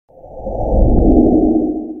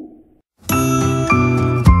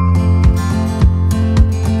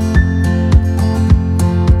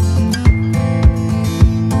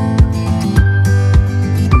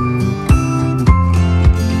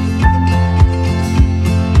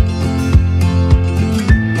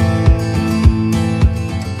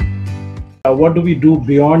what do we do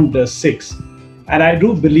beyond 6? And I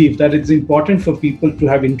do believe that it's important for people to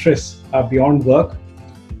have interests beyond work.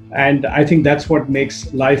 And I think that's what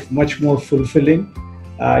makes life much more fulfilling.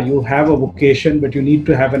 You have a vocation, but you need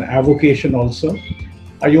to have an avocation also.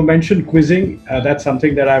 You mentioned quizzing. That's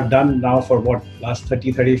something that I've done now for last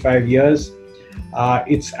 30, 35 years.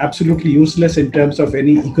 It's absolutely useless in terms of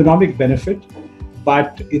any economic benefit,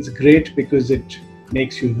 but it's great because it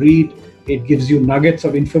makes you read, it gives you nuggets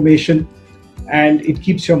of information, and it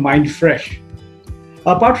keeps your mind fresh.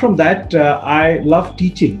 Apart from that, I love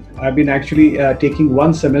teaching. I've been actually taking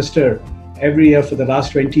one semester every year for the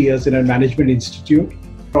last 20 years in a management institute.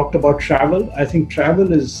 Talked about travel. I think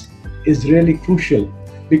travel is really crucial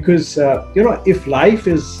because, if life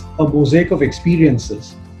is a mosaic of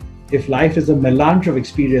experiences, if life is a melange of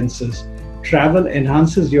experiences, travel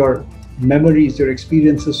enhances your memories, your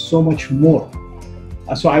experiences so much more.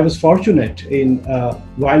 So I was fortunate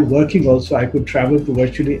while working also, I could travel to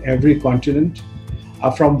virtually every continent.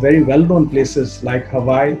 From very well-known places like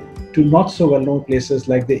Hawaii to not so well-known places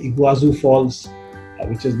like the Iguazu Falls,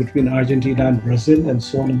 which is between Argentina and Brazil, and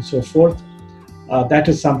so on and so forth. That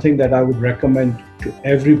is something that I would recommend to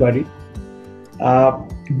everybody.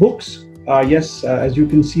 Books, yes, as you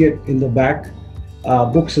can see it in the back,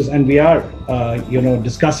 books and we are,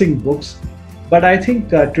 discussing books. But I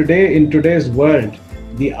think in today's world,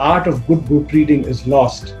 the art of good book reading is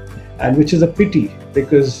lost, and which is a pity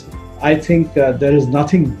because I think there is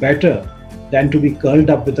nothing better than to be curled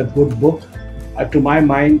up with a good book. To my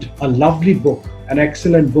mind, a lovely book, an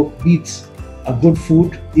excellent book beats a good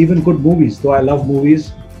food, even good movies, though I love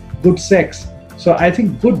movies, good sex. So I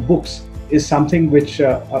think good books is something which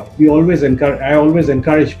I always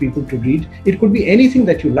encourage people to read. It could be anything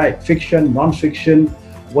that you like, fiction, non-fiction,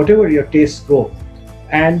 whatever your tastes go.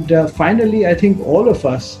 And finally, I think all of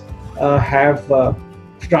us have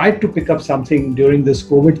tried to pick up something during this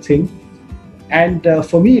COVID thing. And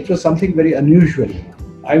for me, it was something very unusual.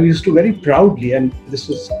 I used to very proudly, and this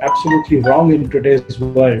is absolutely wrong in today's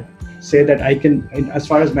world, say that I can, as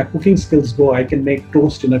far as my cooking skills go, I can make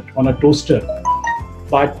toast on a toaster.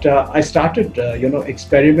 But I started,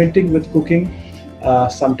 experimenting with cooking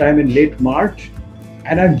sometime in late March,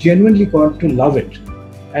 and I've genuinely got to love it.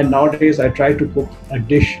 And nowadays, I try to cook a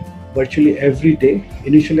dish virtually every day.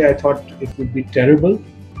 Initially, I thought it would be terrible.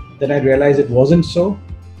 Then I realized it wasn't so.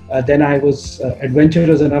 Then I was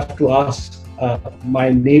adventurous enough to ask my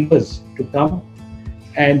neighbors to come,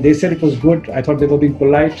 and they said it was good. I thought they were being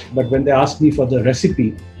polite, but when they asked me for the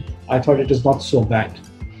recipe, I thought it is not so bad.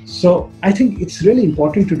 So I think it's really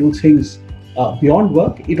important to do things beyond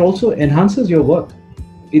work. It also enhances your work.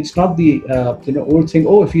 It's not the old thing,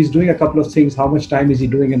 oh, if he's doing a couple of things, how much time is he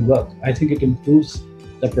doing in work? I think it improves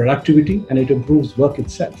the productivity and it improves work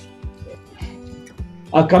itself.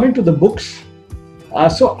 Coming to the books,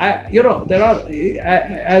 there are,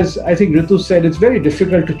 as I think Ritu said, it's very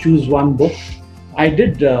difficult to choose one book. I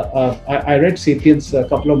read Sapiens a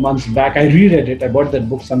couple of months back. I reread it. I bought that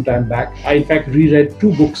book some time back. I, in fact, reread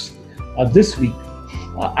 2 books this week.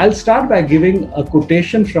 I'll start by giving a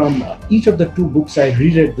quotation from each of the 2 books I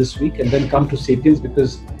reread this week and then come to Sapiens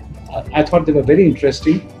because I thought they were very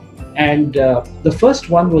interesting. And the first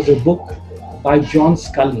one was a book by John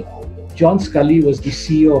Sculley. John Sculley was the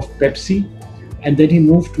CEO of Pepsi, and then he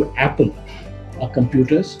moved to Apple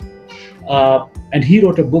computers. And he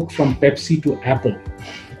wrote a book from Pepsi to Apple.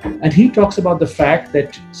 And he talks about the fact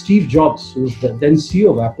that Steve Jobs, who was the then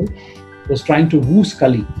CEO of Apple, was trying to woo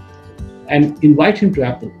Sculley and invite him to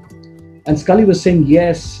Apple. And Sculley was saying,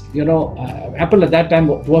 yes, Apple at that time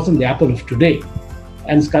wasn't the Apple of today.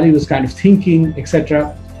 And Sculley was kind of thinking,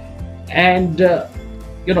 etc. And,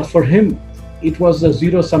 for him, it was a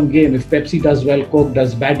zero-sum game. If Pepsi does well, Coke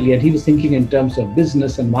does badly. And he was thinking in terms of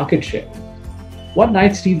business and market share. One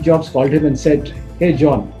night, Steve Jobs called him and said, hey,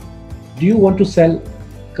 John, do you want to sell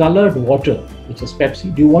colored water, which is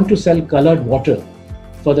Pepsi? Do you want to sell colored water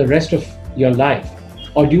for the rest of your life?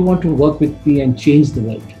 Or do you want to work with me and change the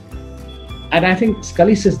world? And I think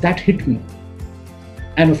Sculley says that hit me.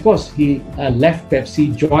 And of course, he left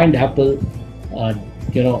Pepsi, joined Apple,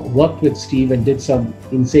 worked with Steve and did some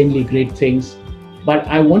insanely great things. But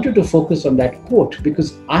I wanted to focus on that quote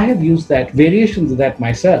because I have used variations of that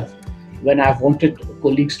myself when I've wanted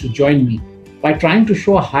colleagues to join me by trying to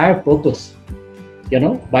show a higher purpose,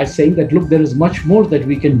 by saying that, look, there is much more that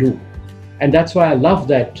we can do. And that's why I love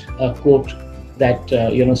that quote that,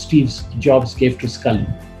 Steve Jobs gave to Sculley.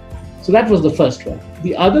 So that was the first one.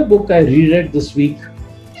 The other book I reread this week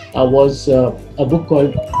was a book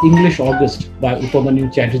called English August by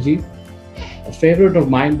Shumone Chatterjee. A favorite of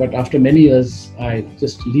mine, but after many years, I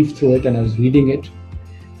just leafed through it and I was reading it.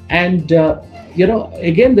 And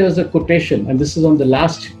again, there's a quotation, and this is on the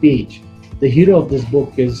last page. The hero of this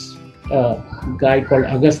book is a guy called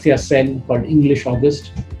Agastya Sen, called English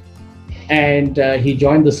August. And he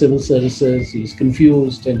joined the civil services. He was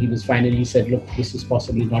confused, and he was finally said, look, this is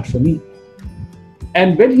possibly not for me.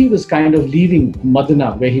 And when he was kind of leaving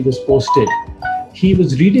Madana, where he was posted, he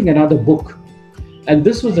was reading another book. And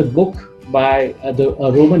this was a book by a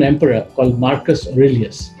Roman emperor called Marcus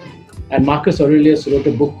Aurelius. And Marcus Aurelius wrote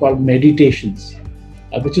a book called Meditations,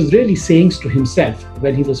 which is really sayings to himself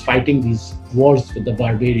when he was fighting these wars with the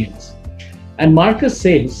barbarians. And Marcus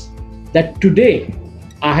says that today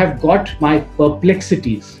I have got my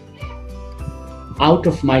perplexities out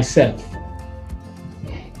of myself.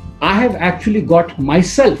 I have actually got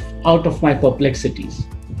myself out of my perplexities,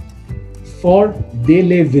 for they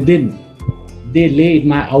lay within, they lay in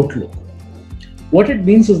my outlook. What it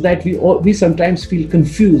means is that we sometimes feel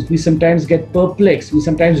confused, we sometimes get perplexed, we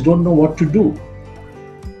sometimes don't know what to do.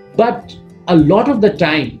 But a lot of the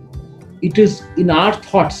time, it is in our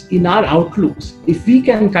thoughts, in our outlooks, if we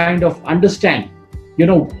can kind of understand,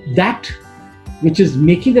 that which is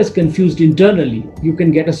making us confused internally, you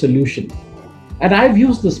can get a solution. And I've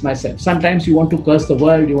used this myself. Sometimes you want to curse the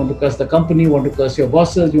world, you want to curse the company, you want to curse your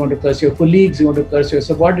bosses, you want to curse your colleagues, you want to curse your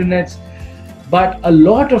subordinates. But a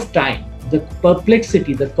lot of time, the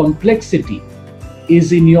perplexity, the complexity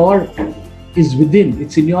is within,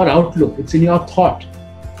 it's in your outlook, it's in your thought.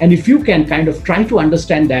 And if you can kind of try to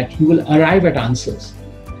understand that, you will arrive at answers.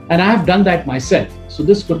 And I have done that myself. So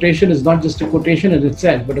this quotation is not just a quotation in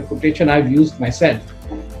itself, but a quotation I've used myself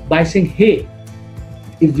by saying, hey,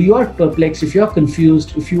 if you are perplexed, if you are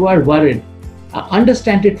confused, if you are worried,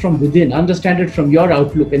 understand it from within, understand it from your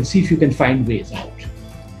outlook, and see if you can find ways out.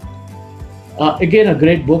 Again, a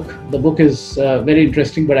great book. The book is very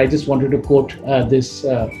interesting, but I just wanted to quote this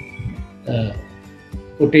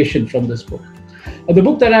quotation from this book. The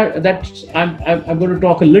book that I'm going to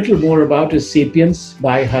talk a little more about is Sapiens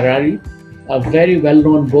by Harari, a very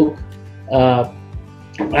well-known book.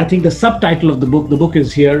 I think the subtitle of the book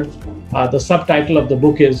is here. The subtitle of the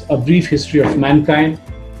book is A Brief History of Mankind.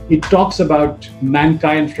 It talks about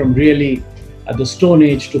mankind from really the Stone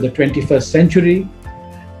Age to the 21st century.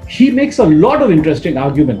 He makes a lot of interesting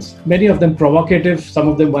arguments, many of them provocative, some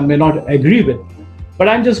of them one may not agree with. But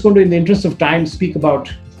I'm just going to, in the interest of time, speak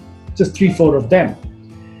about just 3-4 of them.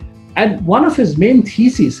 And one of his main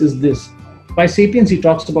theses is this. By Sapiens, he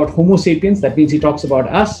talks about Homo sapiens, that means he talks about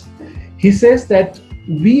us. He says that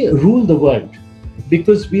we rule the world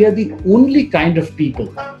because we are the only kind of people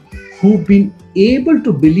who've been able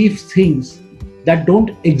to believe things that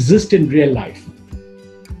don't exist in real life.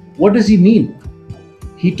 What does he mean?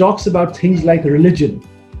 He talks about things like religion.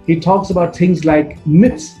 He talks about things like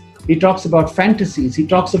myths. He talks about fantasies. He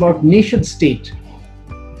talks about nation state.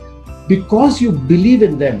 Because you believe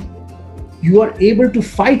in them, you are able to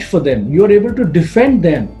fight for them. You are able to defend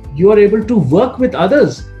them. You are able to work with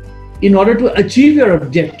others in order to achieve your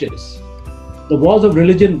objectives. The wars of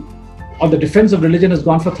religion or the defense of religion has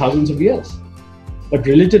gone for thousands of years. But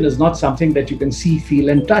religion is not something that you can see, feel,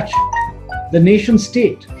 and touch. The nation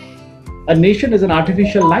state. A nation is an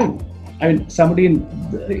artificial line. I mean, somebody in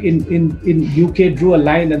UK drew a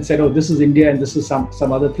line and said, oh, this is India and this is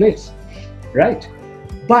some other place, right?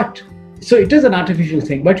 But, so it is an artificial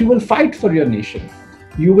thing, but you will fight for your nation.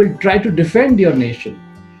 You will try to defend your nation.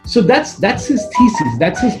 So that's his thesis,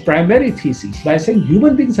 that's his primary thesis. By saying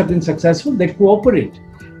human beings have been successful, they cooperate.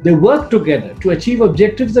 They work together to achieve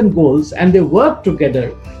objectives and goals, and they work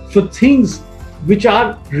together for things which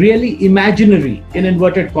are really imaginary, in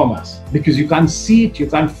inverted commas, because you can't see it, you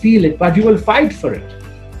can't feel it, but you will fight for it.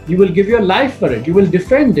 You will give your life for it, you will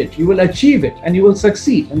defend it, you will achieve it, and you will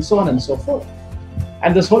succeed, and so on and so forth.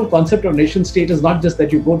 And this whole concept of nation state is not just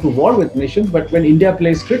that you go to war with nations, but when India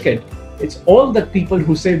plays cricket, it's all the people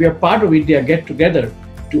who say we are part of India get together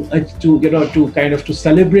to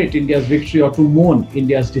celebrate India's victory or to mourn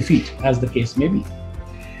India's defeat, as the case may be.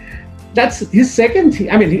 That's his second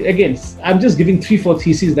thing. I mean, again, I'm just giving 3-4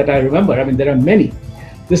 theses that I remember. I mean, there are many.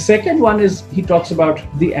 The second one is he talks about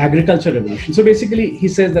the agriculture revolution. So basically, he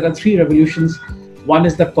says there are 3 revolutions. One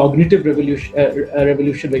is the cognitive revolution,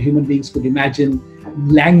 where human beings could imagine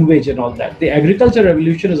language and all that. The agriculture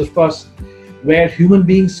revolution is, of course, where human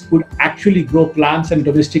beings could actually grow plants and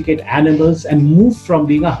domesticate animals and move from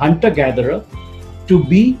being a hunter-gatherer to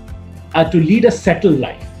lead a settled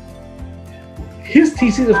life. His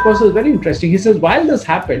thesis, of course, is very interesting. He says, while this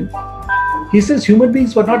happened, he says human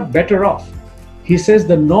beings were not better off. He says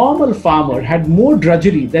the normal farmer had more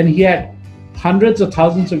drudgery than he had hundreds of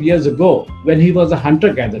thousands of years ago when he was a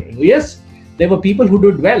hunter-gatherer. Yes, there were people who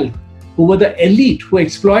did well, who were the elite, who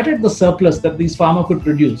exploited the surplus that these farmers could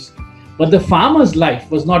produce. But the farmer's life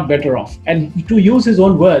was not better off. And to use his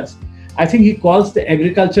own words, I think he calls the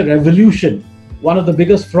agriculture revolution one of the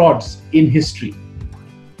biggest frauds in history.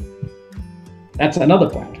 That's another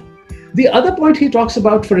point. The other point he talks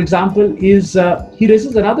about, for example, is he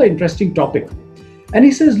raises another interesting topic. And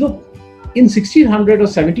he says, look, in 1600 or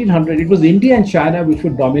 1700, it was India and China which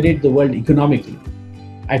would dominate the world economically.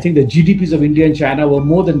 I think the GDPs of India and China were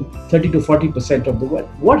more than 30 to 40% of the world.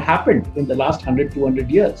 What happened in the last 100, 200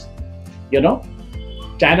 years?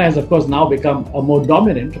 China has, of course, now become more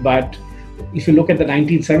dominant, but if you look at the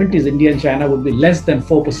 1970s, India and China would be less than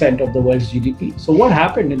 4% of the world's GDP. So what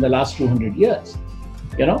happened in the last 200 years?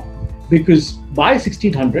 Because by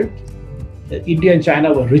 1600, India and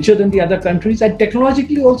China were richer than the other countries, and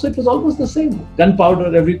technologically also it was almost the same.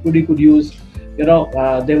 Gunpowder everybody could use. There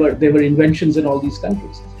were inventions in all these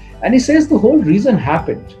countries. And he says the whole reason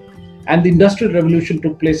happened, and the Industrial Revolution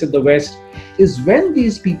took place in the West, is when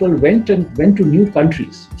these people went to new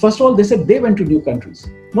countries. First of all, they said they went to new countries.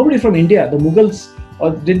 Nobody from India, the Mughals,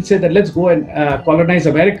 didn't say that let's go and colonize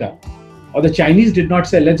America. Or the Chinese did not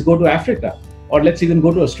say let's go to Africa, or let's even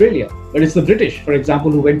go to Australia. But it's the British, for example,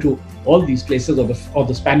 who went to all these places, or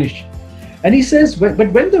the Spanish. And he says, but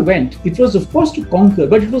when they went, it was of course to conquer,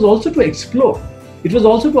 but it was also to explore. It was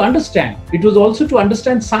also to understand. It was also to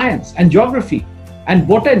understand science and geography and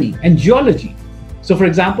botany and geology. So for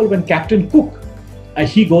example, when Captain Cook,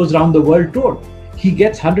 he goes around the world tour, he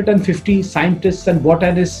gets 150 scientists and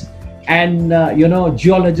botanists and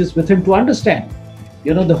geologists with him to understand,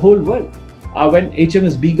 the whole world. When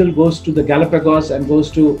HMS Beagle goes to the Galapagos and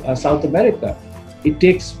goes to South America, it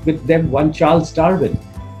takes with them one Charles Darwin,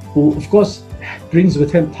 who of course brings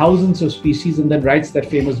with him thousands of species and then writes that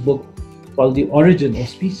famous book called The Origin of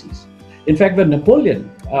Species. In fact, when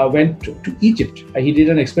Napoleon went to Egypt, he did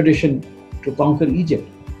an expedition to conquer Egypt.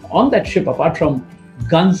 On that ship, apart from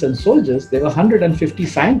guns and soldiers, there were 150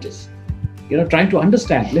 scientists, trying to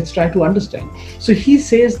understand. Let's try to understand. So he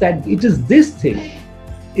says that it is this thing.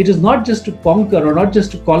 It is not just to conquer or not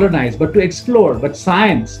just to colonize, but to explore, but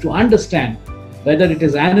science, to understand, whether it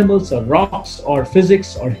is animals or rocks or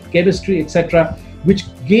physics or chemistry, etc., which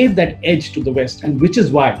gave that edge to the West, and which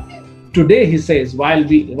is why today, he says, while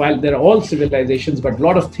there are all civilizations, but a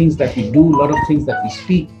lot of things that we do, a lot of things that we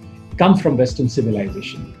speak, come from Western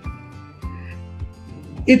civilization.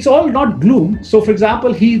 It's all not gloom. So, for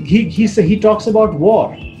example, he talks about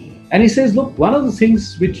war, and he says, look, one of the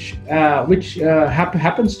things which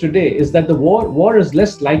happens today is that the war is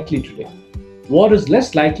less likely today. War is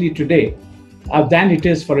less likely today than it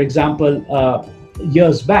is, for example,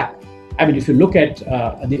 years back. I mean, if you look at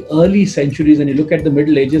the early centuries and you look at the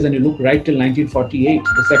Middle Ages and you look right till 1948,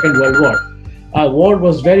 the Second World War, war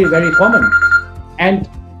was very, very common. And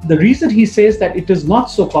the reason he says that it is not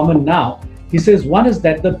so common now, he says one is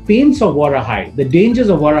that the pains of war are high, the dangers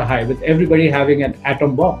of war are high, with everybody having an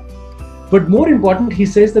atom bomb. But more important, he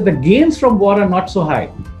says that the gains from war are not so high.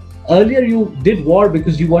 Earlier, you did war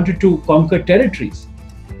because you wanted to conquer territories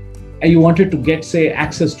and you wanted to get, say,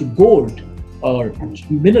 access to gold or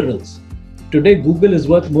minerals. Today, Google is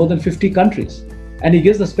worth more than 50 countries. And he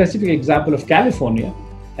gives a specific example of California.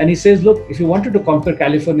 And he says, look, if you wanted to conquer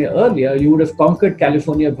California earlier, you would have conquered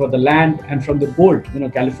California for the land and from the gold.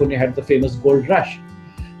 California had the famous gold rush.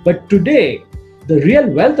 But today, the real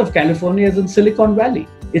wealth of California is in Silicon Valley.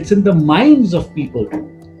 It's in the minds of people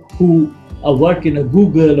who work in a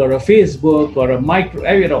Google or a Facebook or a micro,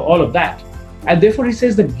 all of that. And therefore, he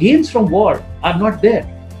says the gains from war are not there,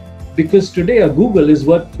 because today a Google is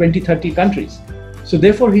worth 20, 30 countries. So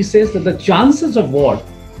therefore, he says that the chances of war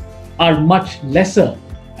are much lesser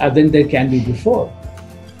than they can be before.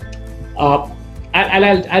 I'll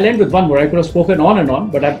end with one more. I could have spoken on and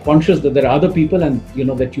on, but I'm conscious that there are other people and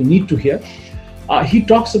that you need to hear. He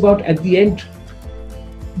talks about, at the end,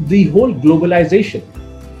 the whole globalization,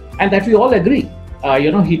 and that we all agree.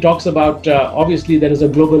 He talks about, obviously there is a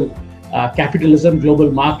global capitalism,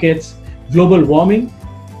 global markets, global warming,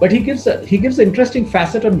 but he gives an interesting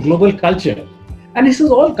facet on global culture. And he says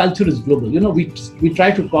all culture is global. We try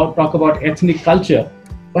to talk about ethnic culture,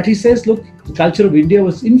 but he says, look, the culture of India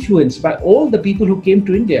was influenced by all the people who came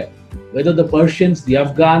to India, whether the Persians, the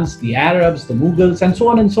Afghans, the Arabs, the Mughals, and so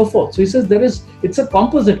on and so forth. So he says it's a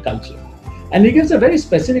composite culture. And he gives a very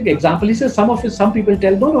specific example. He says some people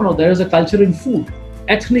tell, no, there is a culture in food,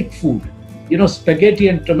 ethnic food, spaghetti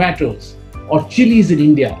and tomatoes, or chilies in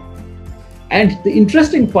India. And the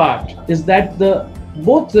interesting part is that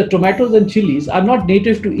both the tomatoes and chilies are not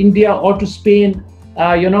native to India or to Spain,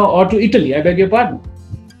 or to Italy. I beg your pardon.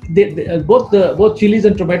 Both chilies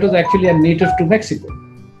and tomatoes actually are native to Mexico.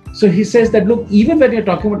 So he says that, look, even when you're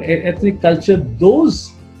talking about ethnic culture,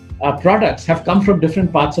 those products have come from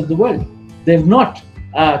different parts of the world. They've not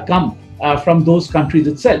come from those countries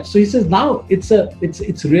itself. So he says now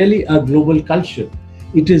it's really a global culture.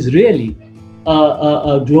 It is really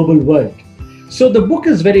a global world. So the book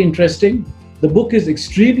is very interesting. The book is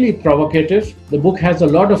extremely provocative. The book has a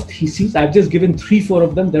lot of theses. I've just given 3-4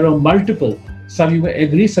 of them. There are multiple. Some you may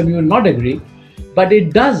agree, some you will not agree. But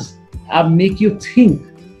it does make you think.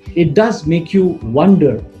 It does make you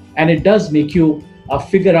wonder. And it does make you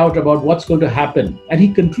figure out about what's going to happen. And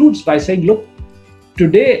he concludes by saying, look,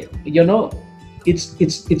 today, it's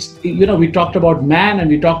we talked about man, and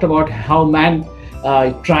we talked about how man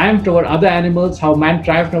triumphed over other animals, how man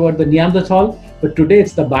triumphed over the Neanderthal. But today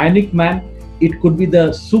it's the bionic man. It could be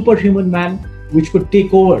the superhuman man, which could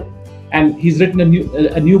take over. And he's written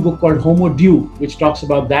a new book called Homo Deus, which talks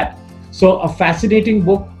about that. So a fascinating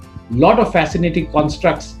book, lot of fascinating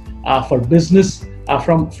constructs for business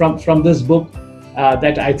from this book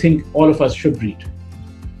that I think all of us should read.